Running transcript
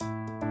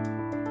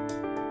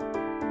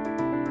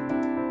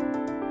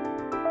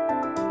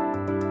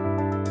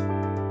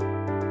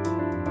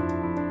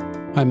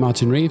I'm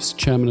Martin Reeves,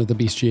 Chairman of the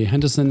BCG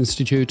Henderson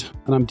Institute,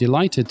 and I'm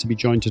delighted to be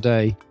joined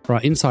today for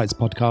our Insights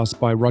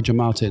podcast by Roger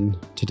Martin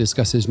to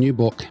discuss his new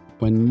book,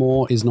 When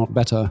More Is Not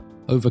Better,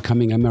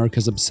 Overcoming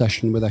America's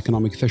Obsession with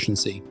Economic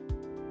Efficiency.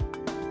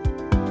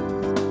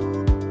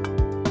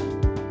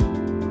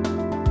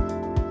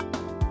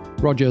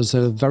 Roger's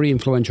a very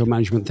influential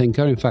management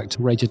thinker, in fact,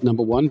 rated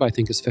number one by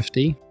Thinkers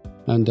 50,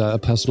 and a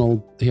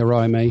personal hero,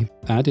 I may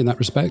add, in that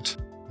respect.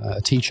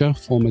 A teacher,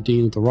 former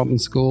dean of the Rotman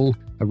School,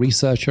 a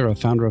researcher, a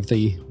founder of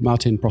the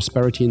Martin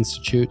Prosperity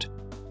Institute,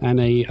 and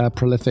a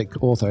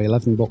prolific author,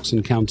 11 books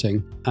and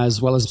counting,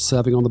 as well as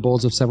serving on the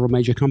boards of several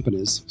major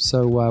companies.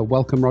 So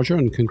welcome, Roger,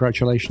 and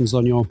congratulations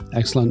on your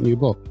excellent new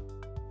book.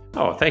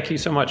 Oh, thank you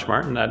so much,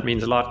 Martin. That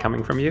means a lot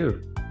coming from you.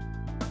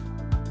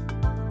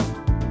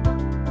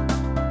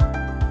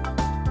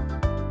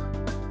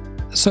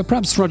 So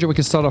perhaps, Roger, we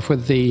could start off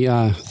with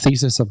the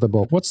thesis of the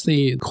book. What's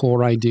the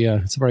core idea?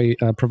 It's a very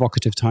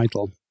provocative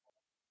title.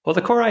 Well,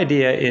 the core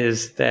idea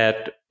is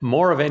that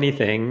more of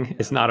anything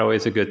is not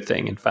always a good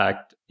thing. In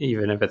fact,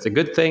 even if it's a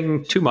good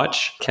thing, too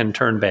much can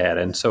turn bad.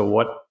 And so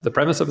what the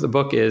premise of the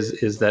book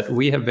is that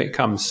we have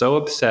become so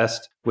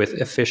obsessed with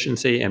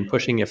efficiency and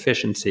pushing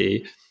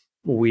efficiency,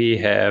 we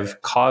have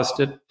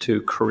caused it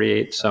to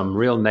create some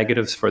real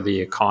negatives for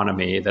the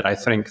economy that I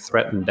think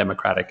threaten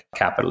democratic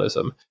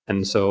capitalism.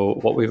 And so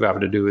what we've got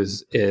to do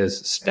is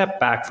step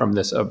back from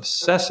this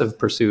obsessive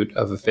pursuit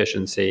of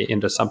efficiency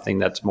into something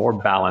that's more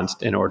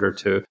balanced in order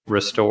to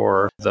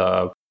restore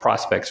the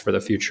prospects for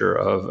the future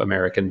of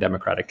American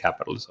democratic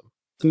capitalism.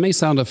 It may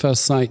sound at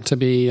first sight to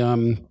be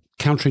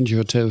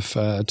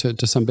counterintuitive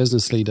to some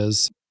business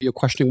leaders. You're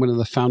questioning one of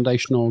the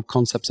foundational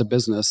concepts of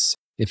business,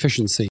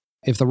 efficiency.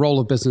 If the role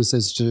of business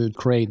is to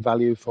create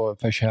value for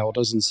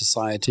shareholders and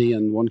society,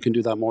 and one can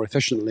do that more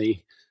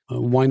efficiently,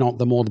 why not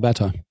the more the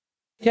better?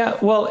 Yeah,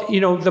 well,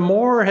 the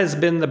more has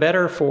been the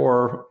better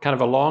for kind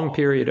of a long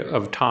period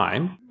of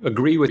time.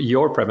 Agree with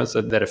your premise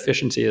that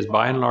efficiency is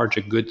by and large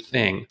a good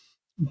thing.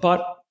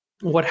 But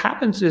what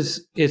happens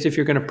is if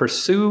you're going to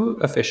pursue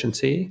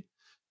efficiency,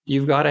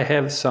 you've got to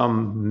have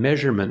some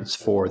measurements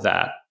for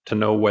that to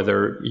know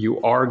whether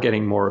you are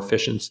getting more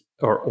efficient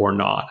or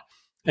not.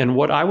 And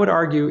what I would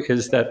argue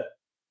is that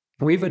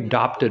we've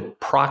adopted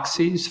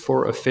proxies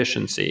for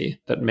efficiency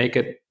that make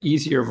it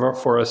easier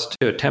for us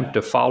to attempt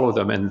to follow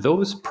them. And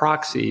those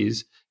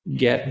proxies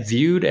get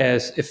viewed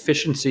as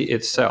efficiency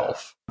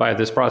itself. By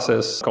this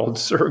process called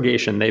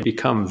surrogation, they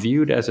become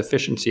viewed as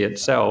efficiency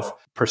itself.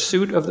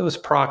 Pursuit of those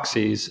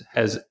proxies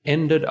has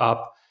ended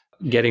up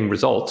getting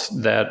results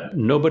that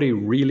nobody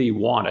really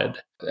wanted.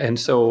 And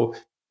so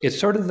it's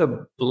sort of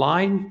the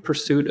blind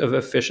pursuit of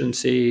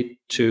efficiency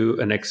to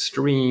an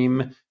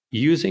extreme,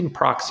 using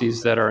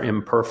proxies that are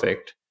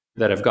imperfect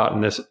that have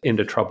gotten us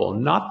into trouble,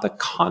 not the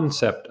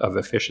concept of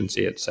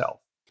efficiency itself.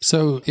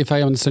 So if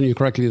I understand you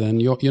correctly, then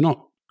you're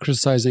not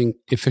criticizing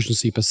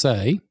efficiency per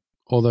se,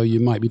 although you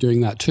might be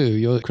doing that too.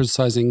 You're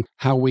criticizing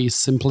how we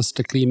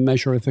simplistically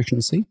measure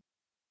efficiency?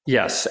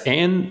 Yes,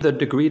 and the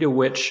degree to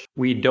which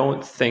we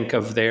don't think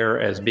of there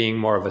as being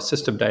more of a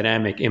system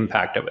dynamic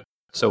impact of it.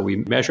 So we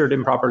measure it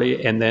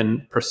improperly and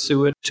then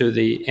pursue it to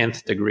the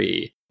nth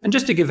degree. And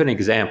just to give an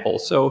example,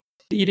 so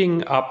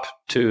leading up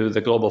to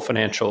the global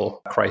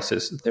financial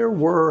crisis, there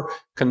were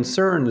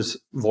concerns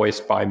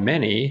voiced by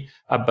many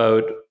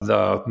about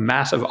the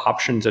massive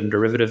options and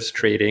derivatives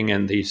trading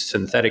and these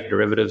synthetic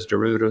derivatives,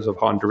 derivatives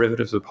upon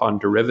derivatives upon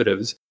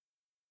derivatives.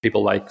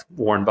 People like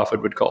Warren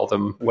Buffett would call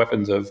them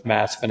weapons of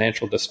mass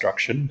financial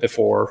destruction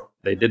before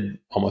they did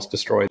almost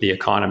destroy the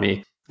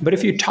economy. But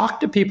if you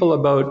talk to people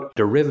about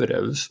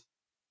derivatives,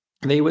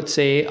 they would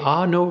say,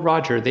 no,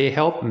 Roger, they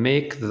help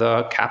make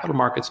the capital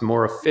markets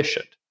more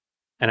efficient.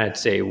 And I'd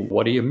say,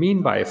 what do you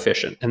mean by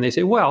efficient? And they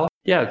say, well,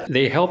 yeah,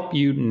 they help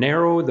you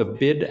narrow the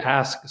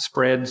bid-ask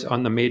spreads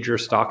on the major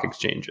stock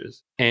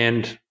exchanges.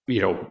 And,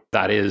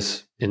 that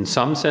is in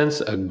some sense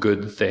a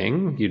good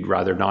thing. You'd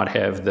rather not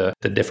have the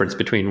difference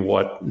between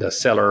what the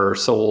seller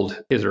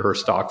sold his or her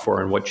stock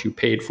for and what you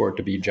paid for it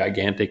to be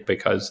gigantic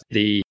because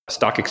the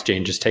stock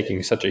exchange is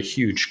taking such a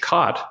huge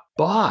cut.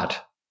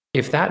 But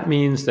if that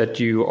means that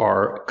you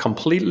are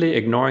completely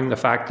ignoring the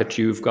fact that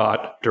you've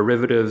got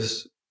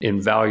derivatives in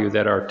value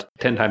that are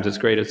 10 times as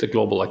great as the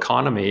global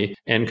economy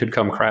and could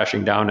come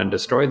crashing down and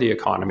destroy the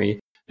economy,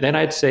 then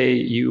I'd say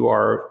you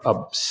are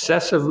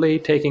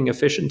obsessively taking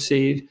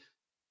efficiency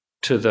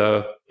to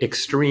the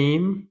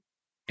extreme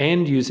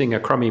and using a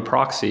crummy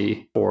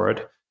proxy for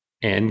it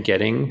and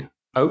getting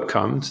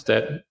outcomes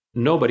that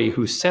nobody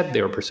who said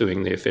they were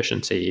pursuing the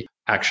efficiency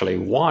actually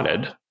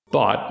wanted,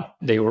 but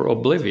they were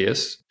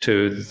oblivious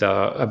to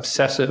the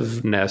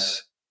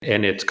obsessiveness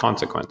and its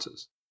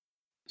consequences.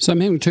 So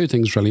I'm hearing two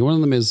things, really. One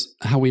of them is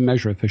how we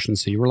measure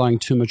efficiency, relying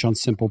too much on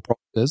simple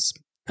proxies,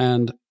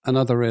 and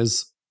another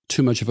is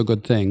too much of a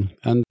good thing.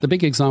 And the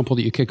big example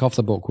that you kick off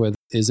the book with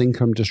is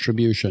income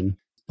distribution,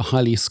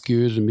 highly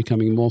skewed and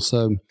becoming more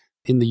so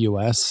in the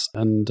US,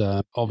 and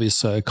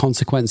obvious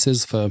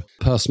consequences for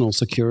personal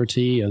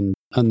security and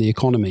the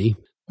economy.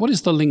 What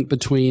is the link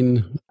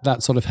between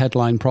that sort of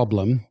headline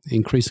problem,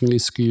 increasingly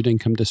skewed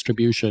income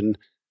distribution,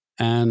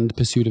 and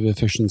pursuit of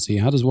efficiency?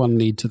 How does one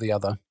lead to the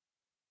other?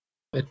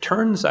 It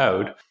turns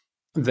out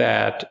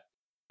that,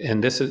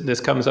 and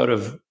this comes out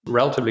of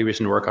relatively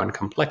recent work on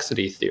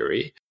complexity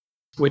theory,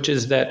 which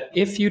is that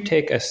if you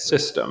take a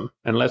system,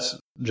 and let's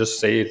just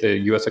say the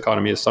US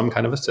economy is some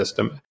kind of a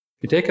system,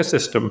 you take a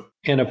system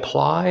and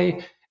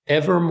apply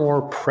ever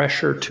more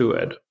pressure to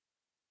it,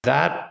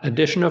 that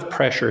addition of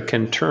pressure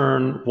can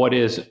turn what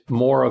is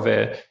more of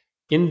a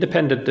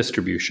independent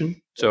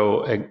distribution,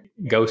 so a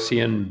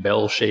Gaussian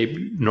bell-shaped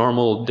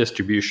normal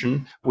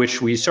distribution, which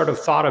we sort of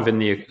thought of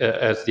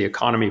as the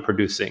economy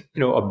producing.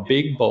 A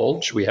big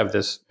bulge. We have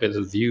this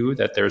view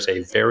that there's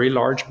a very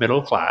large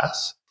middle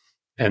class,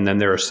 and then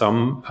there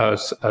are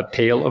a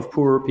tail of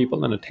poorer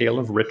people and a tail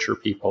of richer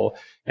people,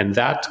 and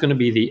that's going to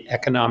be the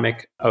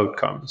economic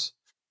outcomes.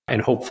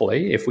 And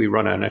hopefully, if we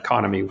run an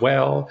economy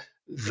well,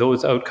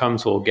 those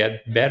outcomes will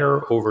get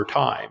better over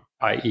time,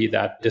 i.e.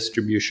 that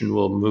distribution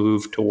will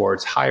move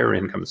towards higher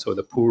income. So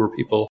the poorer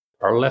people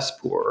are less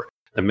poor.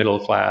 The middle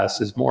class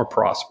is more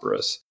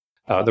prosperous.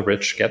 The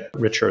rich get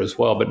richer as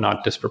well, but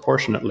not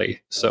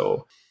disproportionately.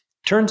 So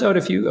turns out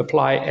if you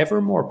apply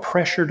ever more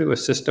pressure to a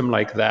system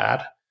like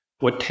that,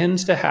 what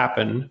tends to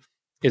happen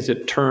is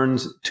it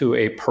turns to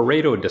a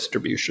Pareto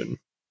distribution,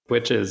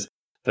 which is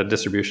the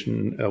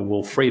distribution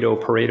Wilfredo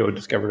Pareto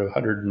discovered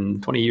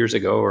 120 years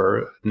ago,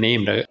 or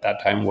named at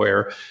that time,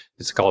 where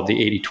it's called the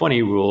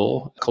 80-20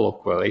 rule,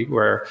 colloquially,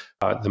 where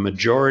the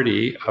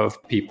majority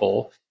of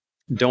people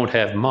don't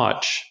have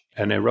much,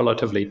 and a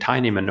relatively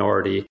tiny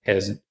minority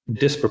has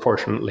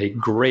disproportionately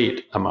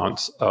great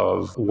amounts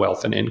of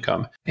wealth and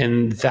income.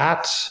 And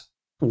that's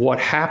what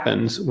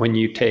happens when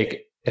you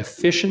take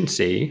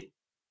efficiency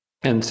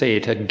and say,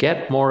 to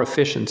get more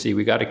efficiency,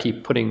 we got to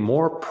keep putting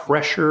more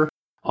pressure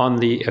on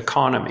the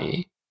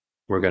economy.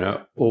 We're going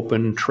to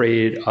open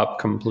trade up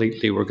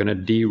completely. We're going to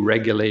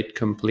deregulate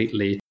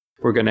completely.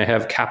 We're going to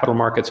have capital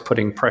markets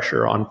putting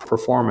pressure on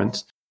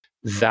performance.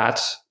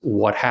 That's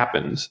what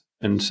happens.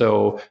 And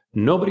so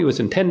nobody was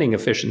intending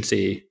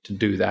efficiency to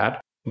do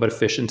that. But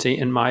efficiency,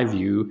 in my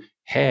view,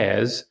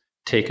 has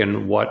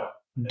taken what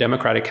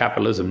democratic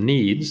capitalism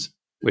needs,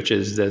 which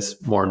is this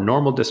more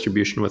normal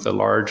distribution with a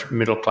large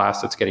middle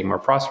class that's getting more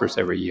prosperous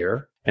every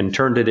year, and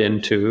turned it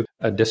into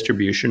a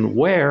distribution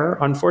where,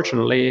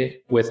 unfortunately,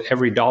 with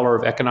every dollar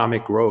of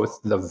economic growth,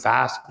 the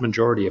vast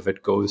majority of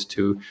it goes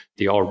to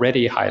the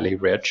already highly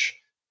rich,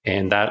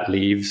 and that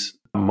leaves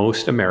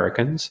most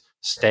Americans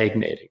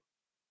stagnating.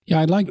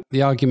 Yeah, I like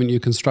the argument you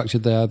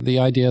constructed there, the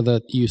idea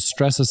that you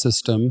stress a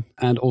system,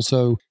 and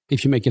also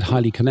if you make it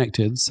highly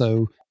connected,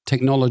 so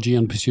technology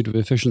and pursuit of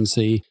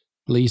efficiency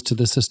leads to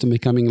the system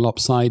becoming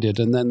lopsided.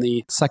 And then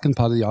the second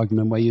part of the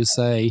argument where you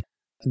say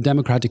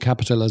democratic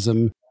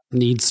capitalism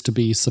needs to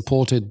be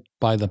supported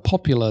by the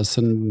populace,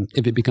 and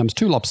if it becomes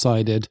too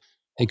lopsided,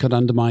 it could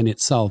undermine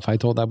itself. I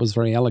thought that was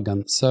very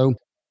elegant. So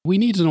we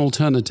need an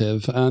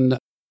alternative. And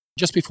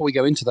just before we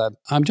go into that,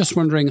 I'm just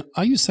wondering,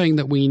 are you saying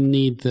that we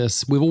need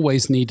this? We've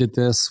always needed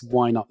this.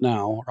 Why not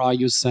now? Or are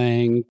you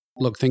saying,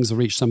 look, things have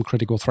reached some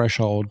critical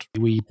threshold.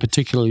 We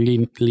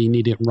particularly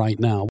need it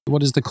right now?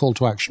 What is the call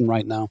to action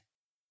right now?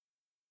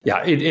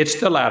 Yeah,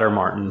 it's the latter,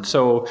 Martin.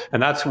 So,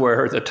 and that's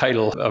where the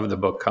title of the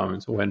book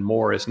comes, When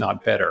More is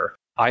Not Better.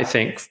 I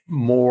think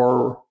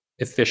more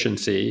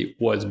efficiency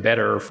was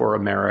better for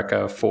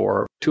America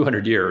for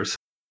 200 years,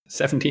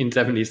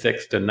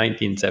 1776 to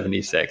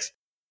 1976.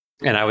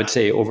 And I would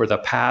say over the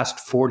past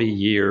 40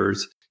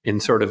 years, in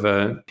sort of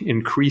an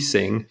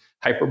increasing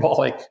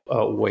hyperbolic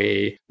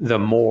way, the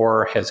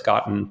more has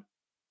gotten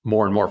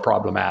more and more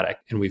problematic.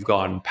 And we've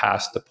gone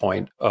past the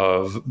point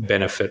of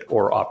benefit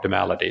or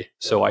optimality.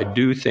 So I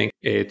do think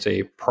it's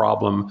a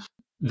problem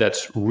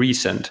that's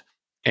recent.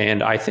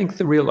 And I think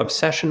the real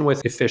obsession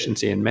with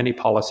efficiency in many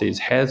policies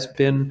has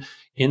been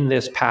in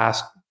this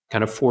past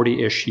kind of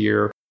 40-ish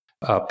year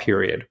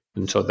period.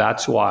 And so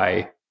that's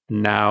why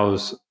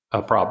now's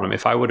a problem.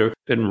 If I would have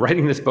been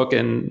writing this book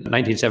in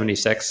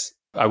 1976,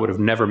 I would have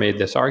never made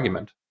this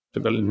argument.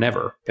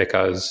 Never,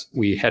 because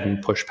we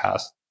hadn't pushed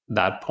past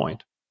that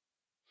point.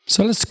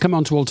 So let's come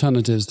on to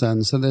alternatives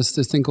then. So there's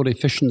this thing called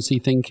efficiency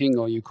thinking,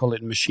 or you call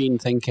it machine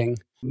thinking.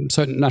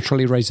 So it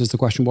naturally raises the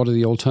question, what are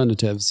the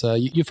alternatives?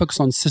 You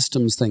focus on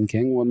systems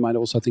thinking. One might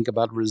also think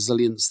about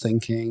resilience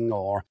thinking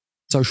or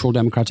social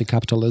democratic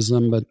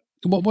capitalism. But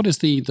what is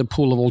the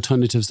pool of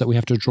alternatives that we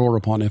have to draw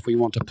upon if we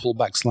want to pull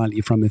back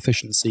slightly from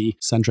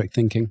efficiency-centric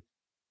thinking?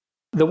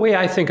 The way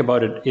I think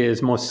about it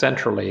is most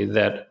centrally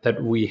that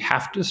we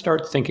have to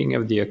start thinking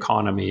of the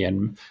economy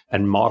and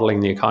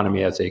modeling the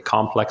economy as a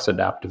complex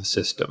adaptive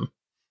system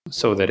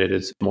so that it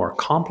is more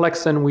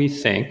complex than we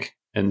think.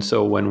 And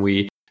so when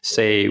we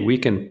say we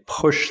can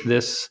push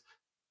this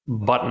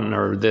button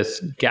or this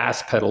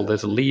gas pedal,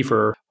 this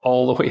lever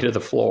all the way to the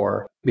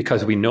floor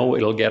because we know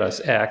it'll get us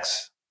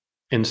X,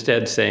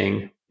 instead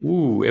saying,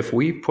 ooh, if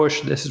we push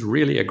this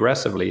really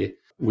aggressively,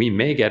 we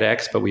may get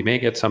X, but we may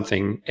get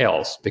something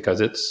else because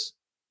it's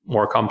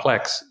more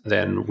complex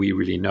than we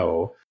really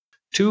know.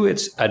 Two,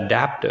 it's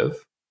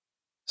adaptive.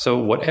 So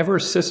whatever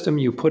system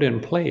you put in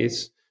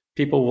place,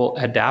 people will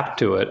adapt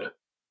to it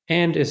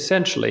and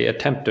essentially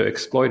attempt to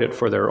exploit it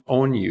for their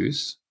own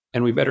use.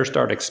 And we better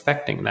start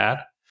expecting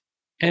that.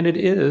 And it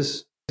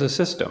is a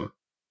system.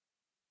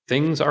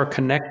 Things are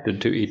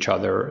connected to each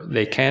other.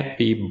 They can't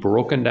be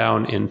broken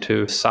down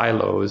into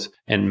silos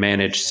and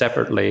managed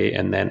separately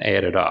and then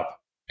added up.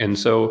 And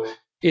so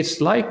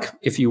it's like,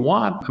 if you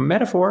want a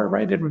metaphor,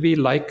 right, it would be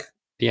like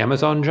the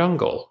Amazon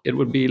jungle. It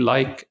would be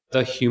like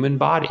the human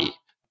body.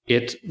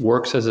 It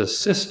works as a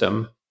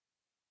system,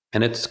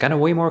 and it's kind of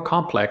way more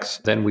complex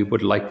than we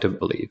would like to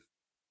believe.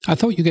 I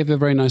thought you gave a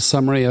very nice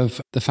summary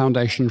of the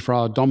foundation for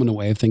our dominant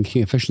way of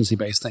thinking,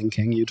 efficiency-based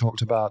thinking. You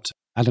talked about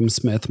Adam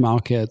Smith,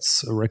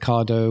 markets,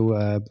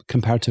 Ricardo,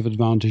 comparative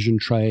advantage in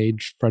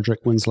trade, Frederick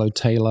Winslow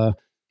Taylor,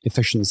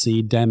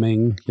 efficiency,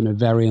 Deming,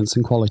 variance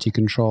and quality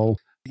control.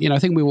 I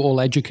think we were all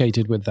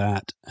educated with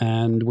that,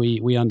 and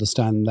we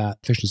understand that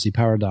efficiency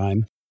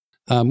paradigm.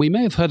 We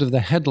may have heard of the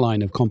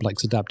headline of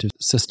complex adaptive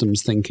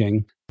systems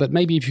thinking, but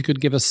maybe if you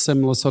could give a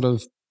similar sort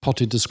of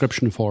potted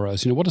description for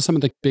us. What are some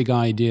of the big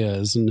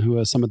ideas and who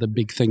are some of the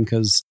big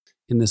thinkers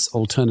in this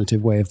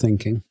alternative way of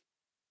thinking?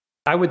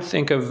 I would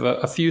think of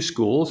a few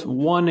schools.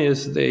 One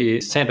is the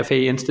Santa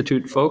Fe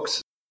Institute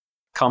folks,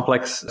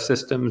 complex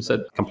systems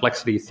and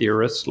complexity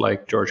theorists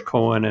like George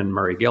Cohen and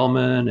Murray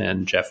Gell-Mann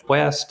and Jeff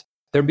West.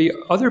 There'd be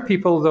other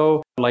people,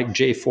 though, like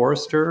Jay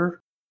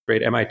Forrester,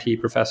 great MIT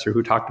professor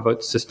who talked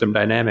about system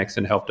dynamics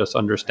and helped us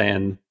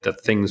understand that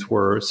things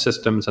were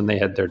systems and they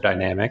had their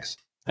dynamics.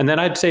 And then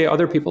I'd say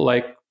other people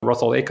like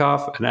Russell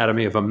Ackoff,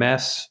 Anatomy of a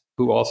Mess,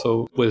 who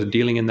also was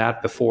dealing in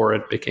that before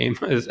it became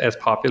as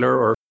popular,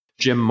 or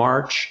Jim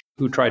March,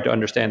 who tried to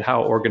understand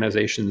how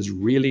organizations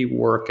really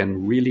work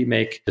and really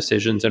make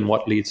decisions and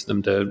what leads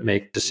them to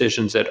make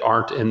decisions that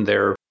aren't in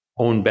their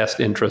own best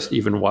interest,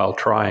 even while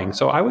trying.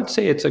 So I would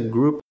say it's a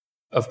group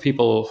of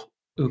people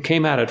who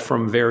came at it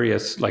from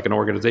various, like an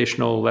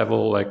organizational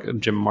level, like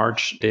Jim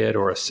March did,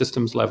 or a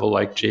systems level,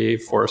 like Jay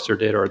Forrester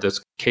did, or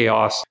this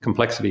chaos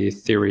complexity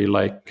theory,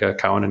 like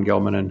Cohen and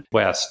Gell-Mann and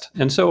West.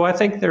 And so I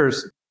think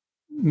there's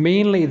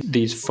mainly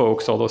these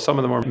folks, although some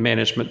of them are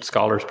management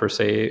scholars per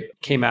se,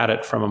 came at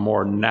it from a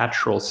more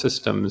natural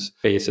systems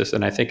basis.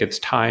 And I think it's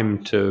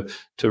time to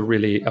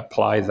really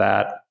apply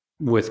that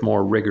with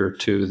more rigor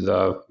to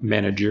the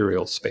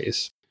managerial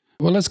space.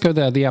 Well, let's go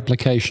there, the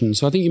application.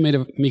 So I think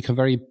you make a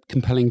very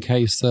compelling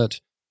case that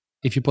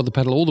if you put the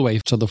pedal all the way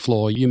to the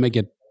floor, you may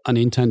get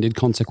unintended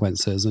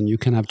consequences and you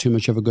can have too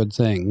much of a good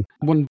thing.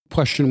 One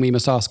question we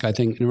must ask, I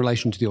think, in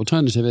relation to the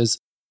alternative is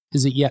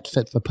it yet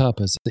fit for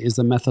purpose? Is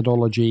the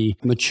methodology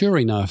mature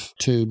enough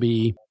to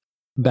be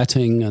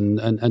betting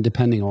and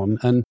depending on?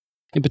 And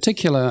in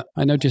particular,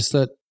 I noticed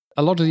that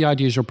a lot of the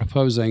ideas you're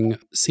proposing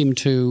seem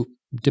to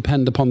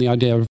depend upon the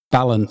idea of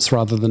balance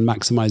rather than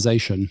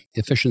maximization,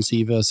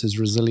 efficiency versus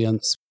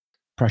resilience,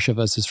 pressure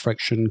versus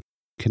friction,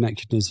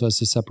 connectedness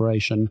versus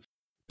separation,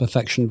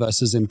 perfection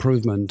versus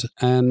improvement.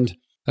 And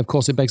of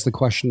course, it begs the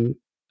question,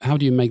 how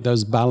do you make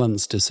those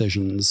balance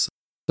decisions?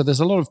 So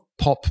there's a lot of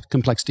pop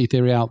complexity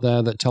theory out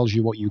there that tells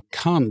you what you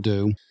can't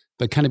do,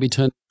 but can it be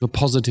turned into a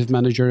positive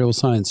managerial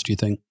science, do you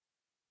think?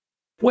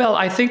 Well,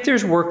 I think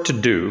there's work to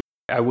do.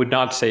 I would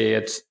not say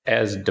it's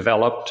as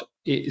developed,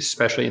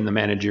 especially in the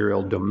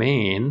managerial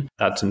domain.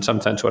 That's in some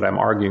sense what I'm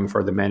arguing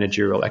for, the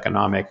managerial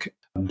economic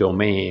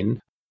domain.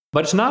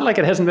 But it's not like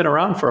it hasn't been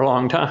around for a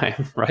long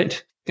time,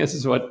 right? This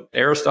is what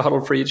Aristotle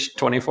preached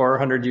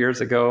 2,400 years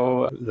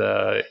ago,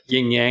 the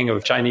yin-yang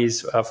of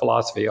Chinese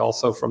philosophy,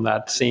 also from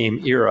that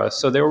same era.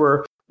 So there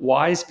were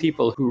wise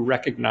people who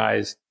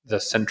recognized the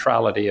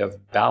centrality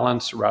of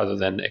balance rather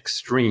than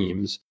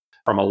extremes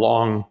from a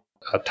long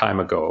time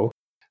ago.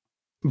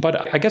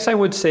 But I guess I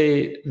would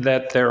say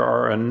that there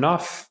are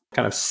enough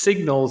kind of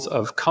signals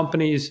of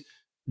companies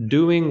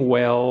doing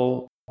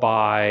well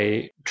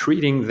by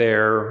treating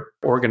their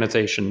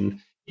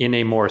organization in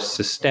a more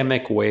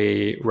systemic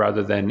way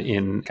rather than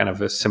in kind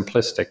of a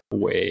simplistic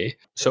way.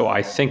 So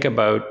I think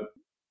about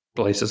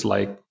places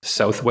like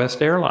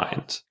Southwest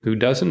Airlines, who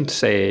doesn't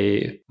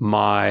say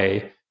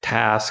my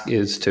task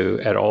is to,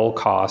 at all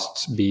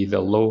costs, be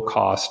the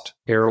low-cost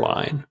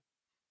airline.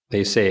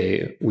 They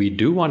say, we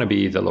do want to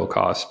be the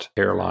low-cost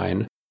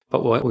airline,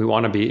 but what we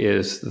want to be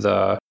is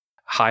the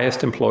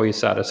highest employee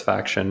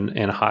satisfaction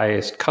and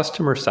highest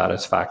customer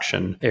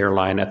satisfaction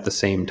airline at the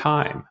same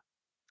time.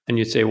 And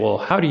you say, well,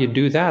 how do you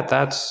do that?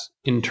 That's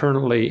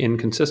internally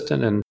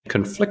inconsistent and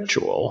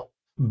conflictual.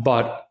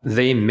 But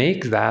they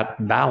make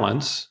that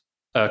balance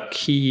a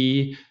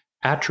key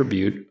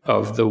attribute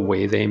of the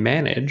way they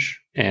manage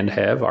and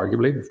have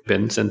arguably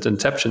been since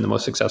inception the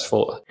most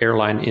successful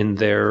airline in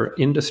their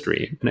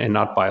industry, and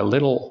not by a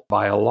little,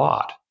 by a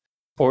lot.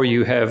 Or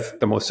you have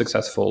the most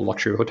successful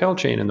luxury hotel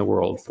chain in the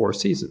world, Four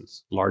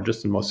Seasons,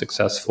 largest and most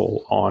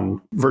successful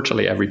on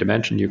virtually every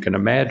dimension you can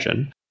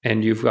imagine.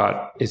 And you've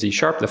got Izzy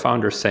Sharp, the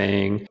founder,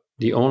 saying,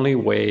 the only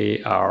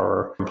way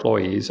our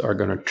employees are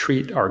going to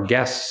treat our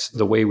guests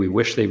the way we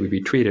wish they would be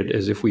treated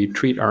is if we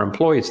treat our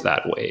employees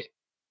that way.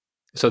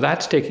 So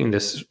that's taking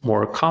this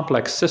more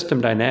complex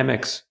system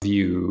dynamics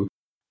view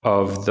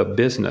of the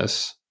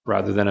business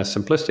rather than a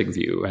simplistic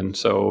view. And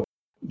so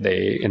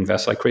they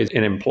invest like crazy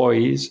in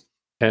employees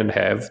and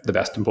have the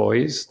best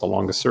employees, the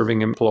longest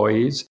serving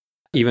employees.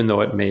 Even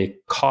though it may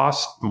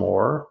cost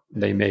more,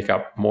 they make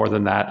up more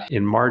than that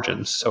in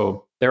margins.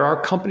 So there are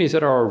companies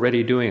that are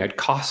already doing it.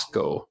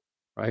 Costco,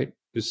 right,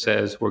 who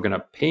says we're going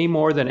to pay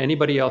more than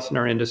anybody else in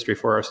our industry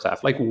for our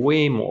staff, like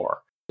way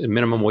more. The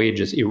minimum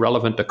wage is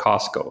irrelevant to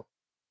Costco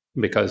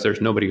because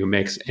there's nobody who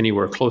makes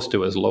anywhere close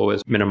to as low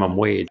as minimum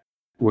wage.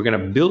 We're going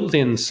to build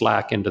in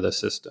Slack into the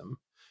system,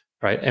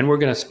 right? And we're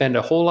going to spend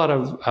a whole lot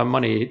of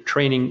money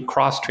training,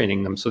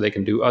 cross-training them so they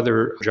can do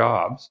other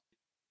jobs.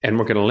 And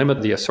we're going to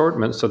limit the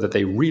assortment so that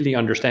they really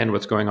understand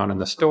what's going on in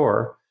the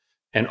store.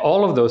 And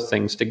all of those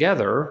things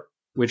together,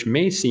 which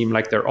may seem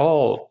like they're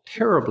all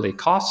terribly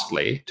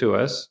costly to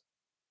us,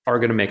 are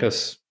going to make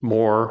us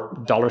more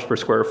dollars per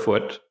square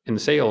foot in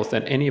sales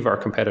than any of our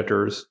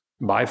competitors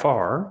by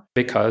far,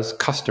 because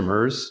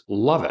customers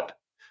love it.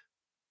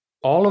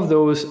 All of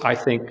those, I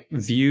think,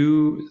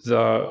 view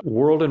the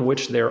world in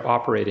which they're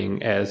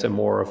operating as a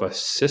more of a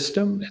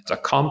system. It's a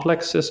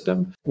complex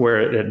system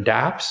where it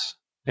adapts.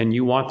 And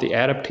you want the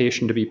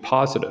adaptation to be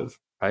positive,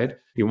 right?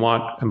 You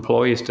want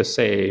employees to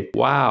say,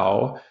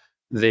 wow,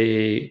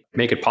 they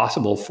make it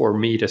possible for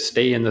me to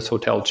stay in this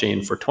hotel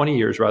chain for 20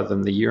 years rather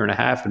than the year and a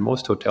half in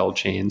most hotel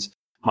chains.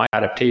 My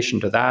adaptation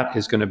to that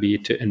is going to be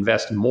to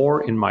invest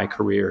more in my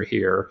career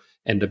here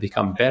and to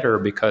become better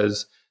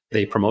because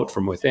they promote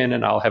from within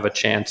and I'll have a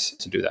chance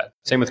to do that.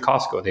 Same with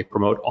Costco. They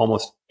promote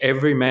almost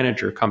every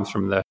manager comes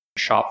from the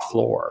shop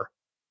floor.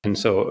 And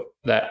so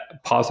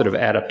that positive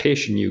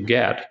adaptation you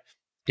get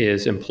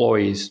is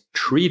employees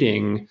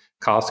treating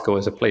Costco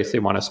as a place they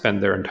want to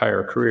spend their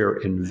entire career,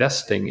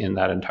 investing in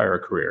that entire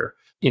career.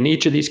 In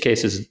each of these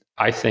cases,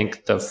 I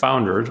think the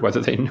founders, whether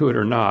they knew it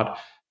or not,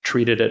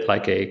 treated it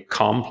like a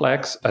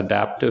complex,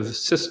 adaptive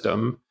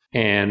system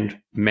and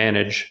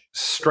manage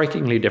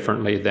strikingly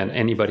differently than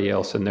anybody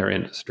else in their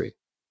industry.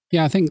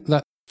 Yeah, I think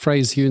that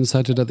phrase you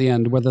inserted at the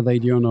end, whether they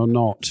do or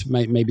not,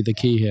 may be the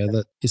key here.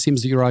 That it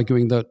seems that you're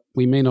arguing that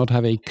we may not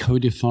have a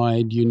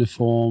codified,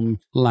 uniform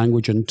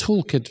language and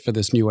toolkit for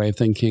this new way of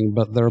thinking,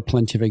 but there are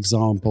plenty of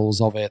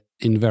examples of it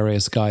in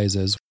various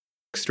guises.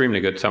 Extremely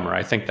good summary.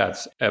 I think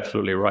that's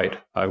absolutely right.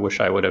 I wish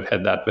I would have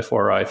had that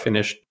before I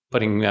finished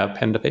putting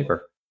pen to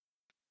paper.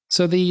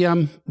 So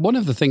the one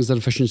of the things that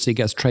efficiency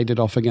gets traded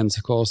off against,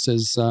 of course,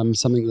 is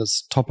something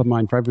that's top of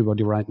mind for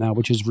everybody right now,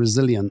 which is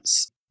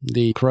resilience.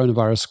 The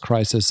coronavirus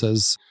crisis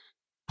has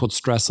put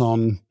stress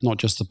on not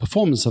just the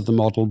performance of the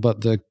model,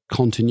 but the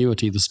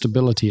continuity, the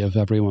stability of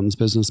everyone's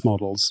business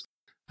models.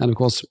 And of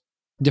course,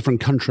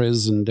 different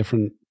countries and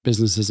different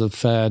businesses have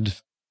fared,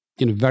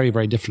 very,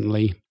 very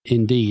differently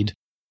indeed.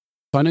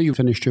 I know you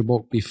finished your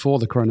book before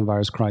the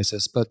coronavirus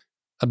crisis, but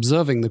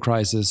observing the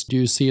crisis, do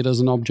you see it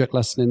as an object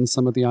lesson in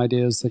some of the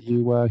ideas that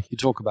you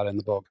talk about in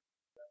the book?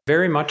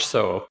 Very much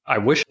so. I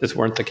wish this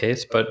weren't the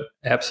case, but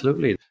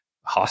absolutely.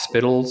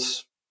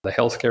 Hospitals, the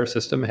healthcare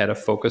system had a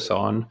focus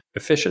on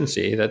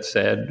efficiency that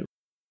said,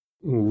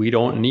 we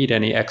don't need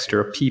any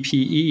extra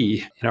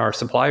PPE in our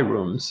supply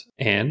rooms.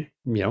 And,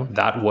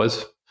 that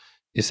was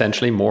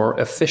essentially more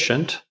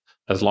efficient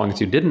as long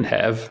as you didn't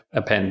have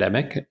a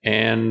pandemic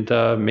and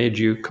made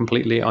you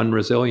completely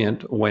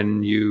unresilient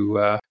when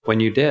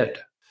you did.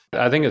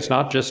 I think it's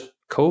not just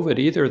COVID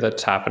either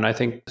that's happened. I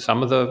think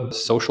some of the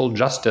social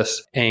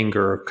justice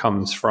anger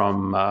comes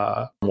from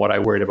what I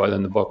worried about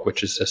in the book,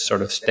 which is this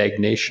sort of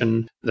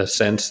stagnation, the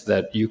sense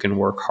that you can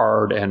work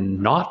hard and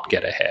not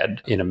get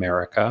ahead in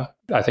America.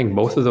 I think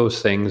both of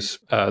those things,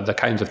 the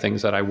kinds of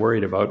things that I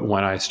worried about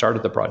when I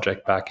started the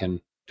project back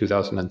in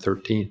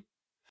 2013.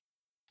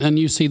 And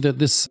you see that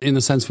this, in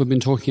the sense we've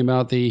been talking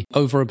about, the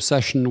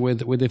over-obsession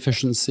with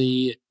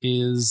efficiency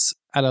is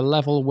at a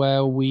level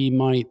where we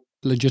might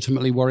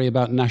legitimately worry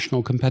about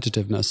national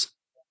competitiveness.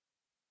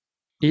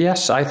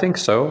 Yes, I think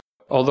so.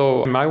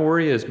 Although my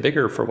worry is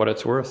bigger for what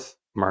it's worth,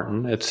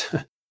 Martin.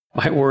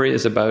 My worry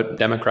is about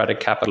democratic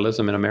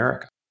capitalism in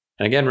America.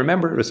 And again,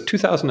 remember, it was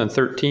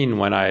 2013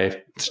 when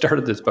I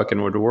started this book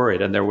and was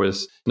worried, and there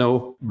was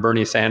no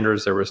Bernie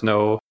Sanders, there was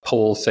no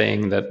poll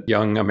saying that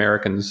young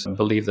Americans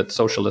believe that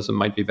socialism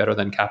might be better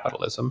than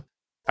capitalism.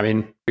 I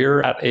mean, we're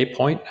at a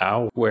point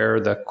now where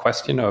the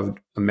question of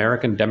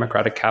American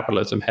democratic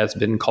capitalism has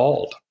been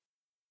called.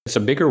 It's a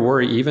bigger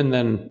worry even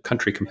than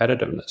country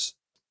competitiveness.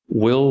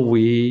 Will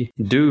we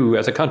do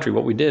as a country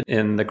what we did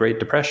in the Great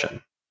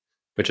Depression,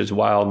 which is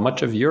while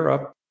much of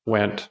Europe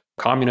went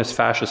communist,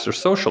 fascist, or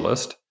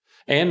socialist,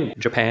 and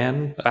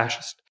Japan,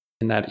 fascist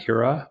in that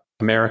era,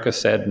 America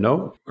said,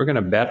 no, we're going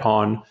to bet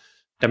on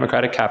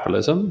democratic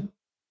capitalism.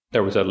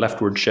 There was a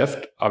leftward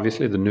shift,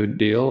 obviously, the New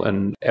Deal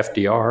and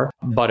FDR,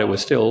 but it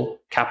was still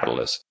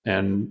capitalist.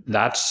 And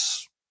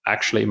that's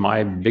actually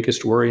my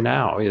biggest worry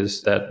now,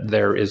 is that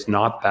there is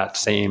not that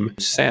same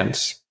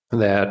sense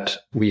that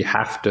we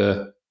have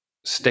to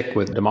stick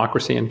with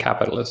democracy and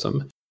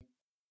capitalism.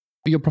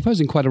 You're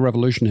proposing quite a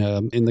revolution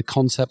here in the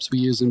concepts we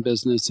use in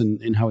business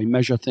and in how we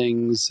measure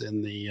things,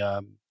 in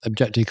the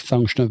objective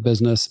function of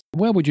business.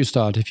 Where would you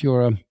start if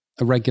you're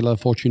a regular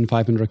Fortune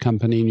 500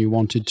 company and you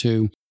wanted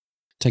to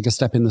take a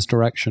step in this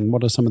direction,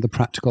 what are some of the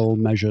practical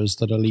measures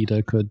that a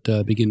leader could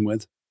begin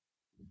with?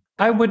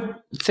 I would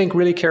think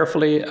really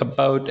carefully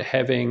about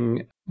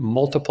having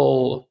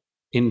multiple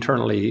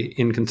internally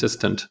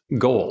inconsistent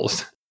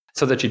goals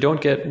so that you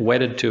don't get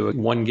wedded to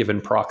one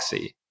given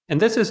proxy. And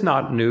this is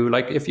not new.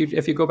 Like if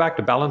you go back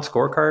to Balanced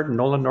Scorecard,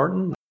 Nolan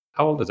Norton,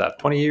 how old is that?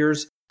 20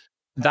 years?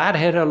 That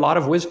had a lot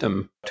of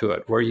wisdom to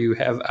it, where you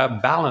have a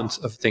balance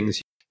of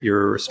things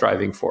you're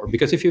striving for.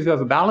 Because if you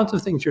have a balance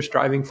of things you're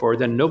striving for,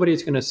 then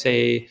nobody's going to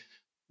say,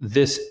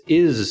 this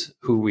is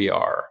who we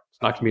are.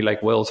 It's not going to be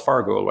like Wells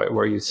Fargo,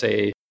 where you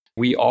say,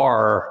 we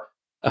are,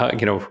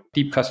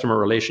 deep customer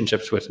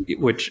relationships,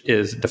 which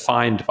is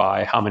defined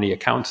by how many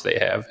accounts they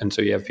have. And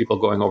so you have people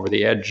going over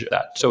the edge of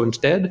that. So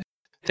instead,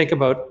 think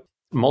about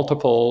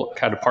multiple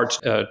kind of parts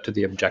to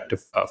the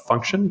objective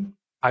function.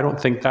 I don't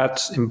think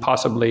that's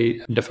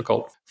impossibly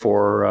difficult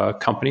for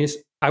companies.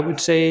 I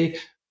would say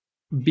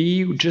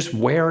be just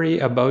wary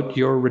about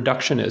your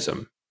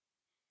reductionism.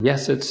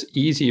 Yes, it's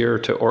easier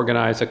to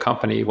organize a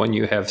company when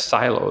you have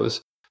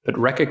silos, but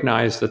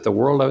recognize that the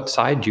world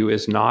outside you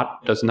does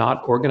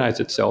not organize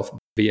itself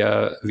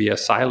via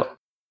silo.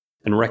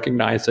 And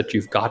recognize that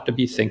you've got to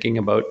be thinking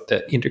about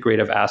the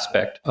integrative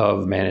aspect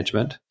of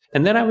management.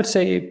 And then I would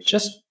say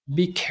just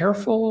be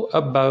careful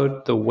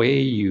about the way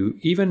you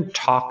even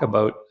talk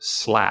about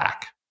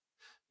Slack.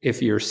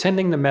 If you're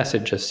sending the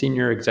message as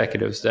senior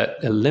executives that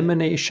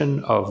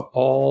elimination of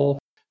all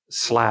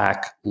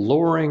Slack,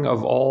 lowering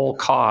of all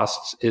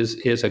costs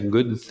is a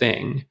good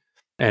thing,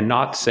 and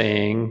not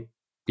saying,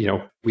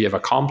 we have a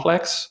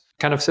complex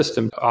kind of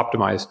system to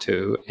optimize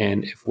to,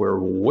 and if we're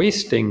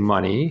wasting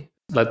money,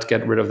 let's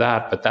get rid of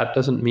that. But that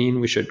doesn't mean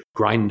we should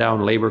grind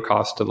down labor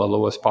costs to the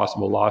lowest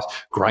possible loss,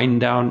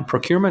 grind down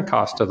procurement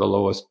costs to the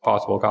lowest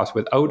possible cost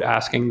without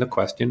asking the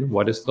question,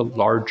 what is the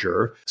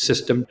larger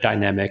system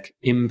dynamic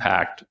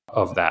impact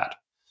of that?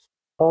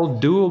 All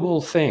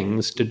doable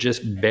things to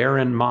just bear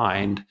in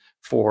mind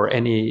for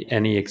any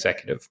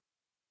executive.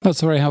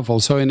 That's very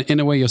helpful. So in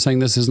a way, you're saying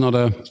this is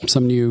not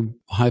some new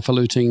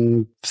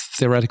highfalutin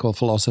theoretical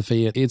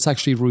philosophy. It's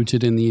actually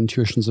rooted in the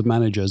intuitions of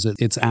managers.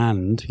 It's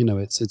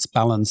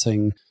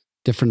balancing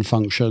different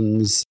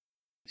functions.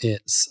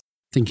 It's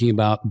thinking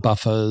about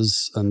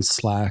buffers and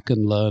slack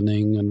and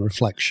learning and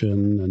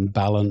reflection and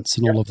balance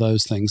and all of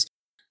those things,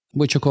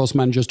 which of course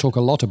managers talk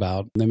a lot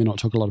about. They may not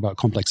talk a lot about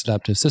complex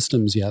adaptive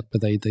systems yet, but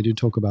they do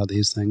talk about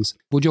these things.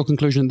 Would your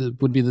conclusion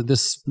would be that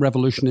this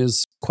revolution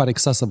is quite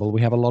accessible?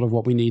 We have a lot of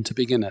what we need to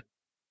begin it.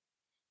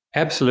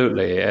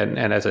 Absolutely. And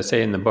as I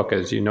say in the book,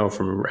 as you know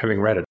from having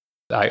read it,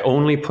 I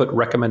only put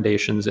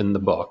recommendations in the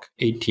book,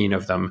 18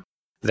 of them,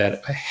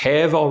 that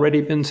have already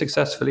been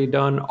successfully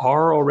done,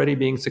 are already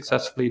being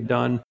successfully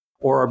done,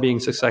 or are being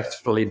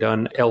successfully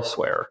done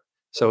elsewhere.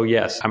 So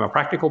yes, I'm a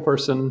practical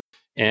person,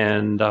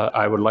 and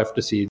I would like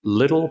to see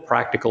little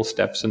practical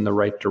steps in the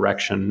right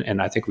direction.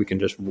 And I think we can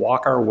just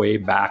walk our way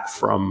back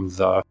from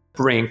the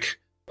brink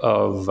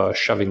of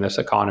shoving this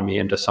economy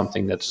into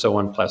something that's so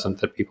unpleasant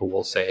that people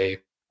will say,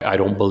 I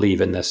don't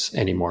believe in this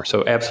anymore.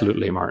 So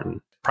absolutely,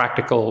 Martin.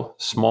 Practical,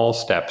 small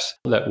steps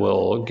that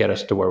will get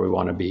us to where we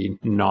want to be,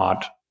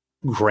 not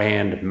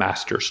grand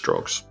master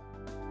strokes.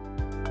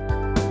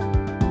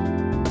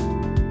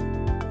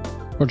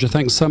 Roger,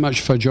 thanks so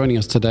much for joining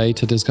us today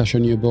to discuss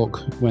your new book,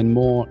 When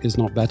More Is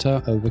Not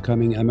Better,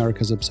 Overcoming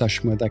America's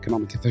Obsession with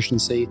Economic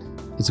Efficiency.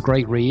 It's a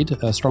great read,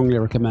 strongly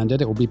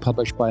recommended. It will be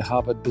published by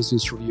Harvard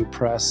Business Review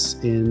Press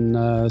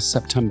in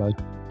September.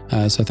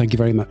 So thank you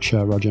very much,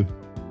 Roger.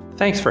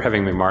 Thanks for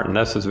having me, Martin.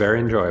 This was very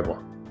enjoyable.